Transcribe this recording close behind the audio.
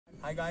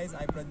Hi guys,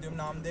 I'm Pradyum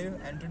Namdev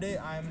and today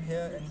I am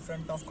here in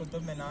front of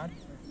Qutub Minar.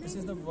 This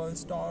is the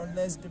world's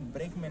tallest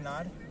brick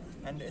minar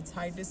and its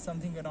height is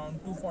something around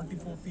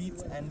 244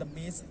 feet and the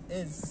base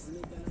is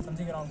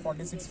something around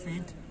 46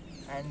 feet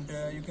and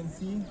you can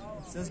see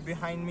it's just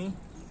behind me.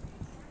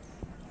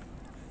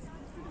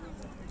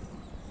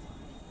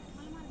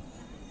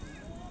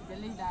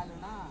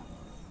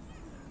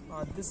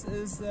 This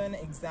is an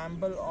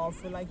example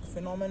of like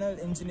phenomenal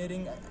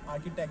engineering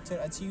architecture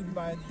achieved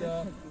by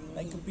the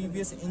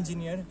previous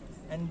engineer,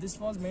 and this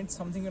was made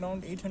something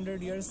around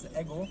 800 years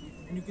ago.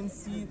 And you can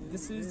see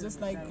this is just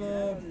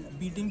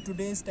beating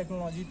today's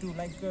technology too.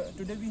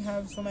 Today we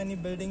have so many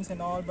buildings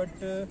and all, but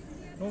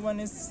no one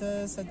is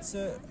such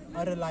a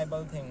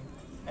reliable thing.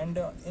 And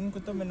in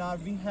Qutub Minar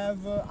we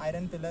have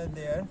iron pillar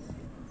there.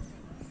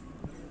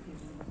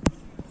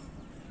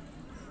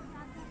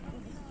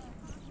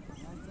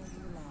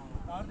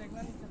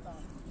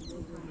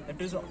 It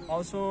is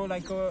also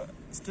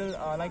still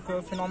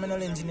a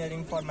phenomenal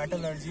engineering for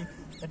metallurgy.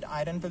 That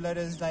iron pillar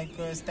is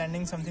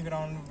standing something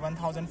around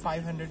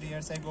 1500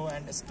 years ago,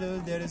 and still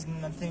there is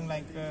nothing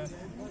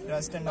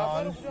rust and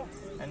all.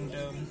 And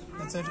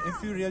that's it.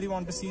 If you really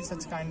want to see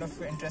such kind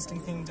of interesting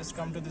thing, just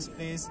come to this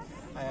place.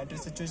 It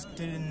is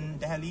situated in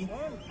Delhi,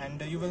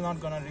 and you will not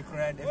gonna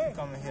regret if you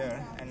come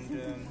here.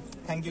 And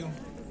thank you.